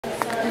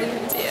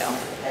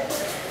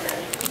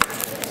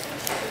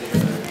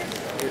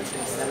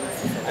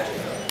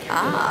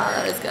Ah,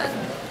 that is good.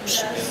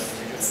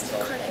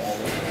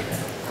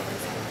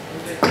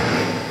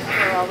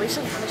 Well, we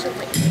should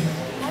like,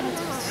 I don't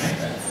know.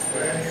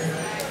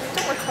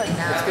 Don't record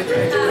now. It's good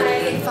to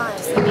Fine.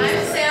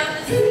 I'm Sam,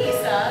 this is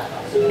Lisa,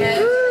 and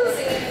we've been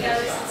singing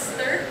together since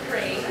 3rd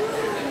grade.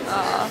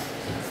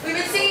 We've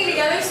been singing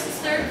together since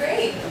 3rd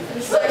grade.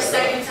 This is our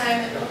second time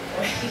at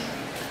Milkboy.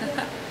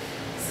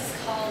 This is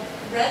called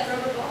Red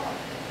Rubber Ball.